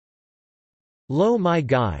Lo mai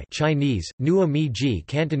gai Chinese, Nua mi ji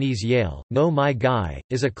Cantonese Yale, no mai gai,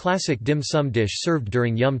 is a classic dim sum dish served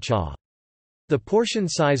during yum cha. The portion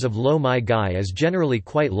size of lo mai gai is generally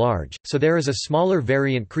quite large, so there is a smaller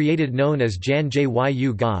variant created known as jan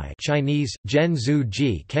jyu gai Chinese, jen zhu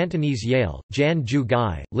ji Cantonese Yale, jan ju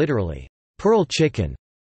gai, literally, pearl chicken.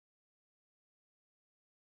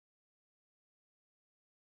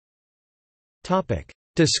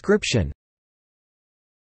 Description.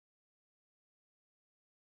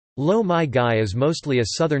 Lo mai gai is mostly a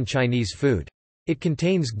southern Chinese food. It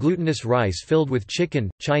contains glutinous rice filled with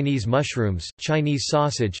chicken, Chinese mushrooms, Chinese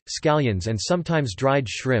sausage, scallions and sometimes dried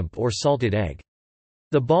shrimp or salted egg.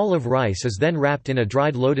 The ball of rice is then wrapped in a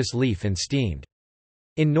dried lotus leaf and steamed.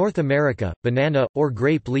 In North America, banana, or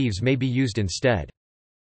grape leaves may be used instead.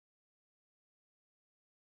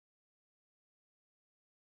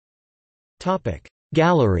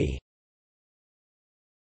 Gallery.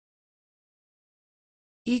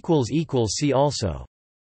 See also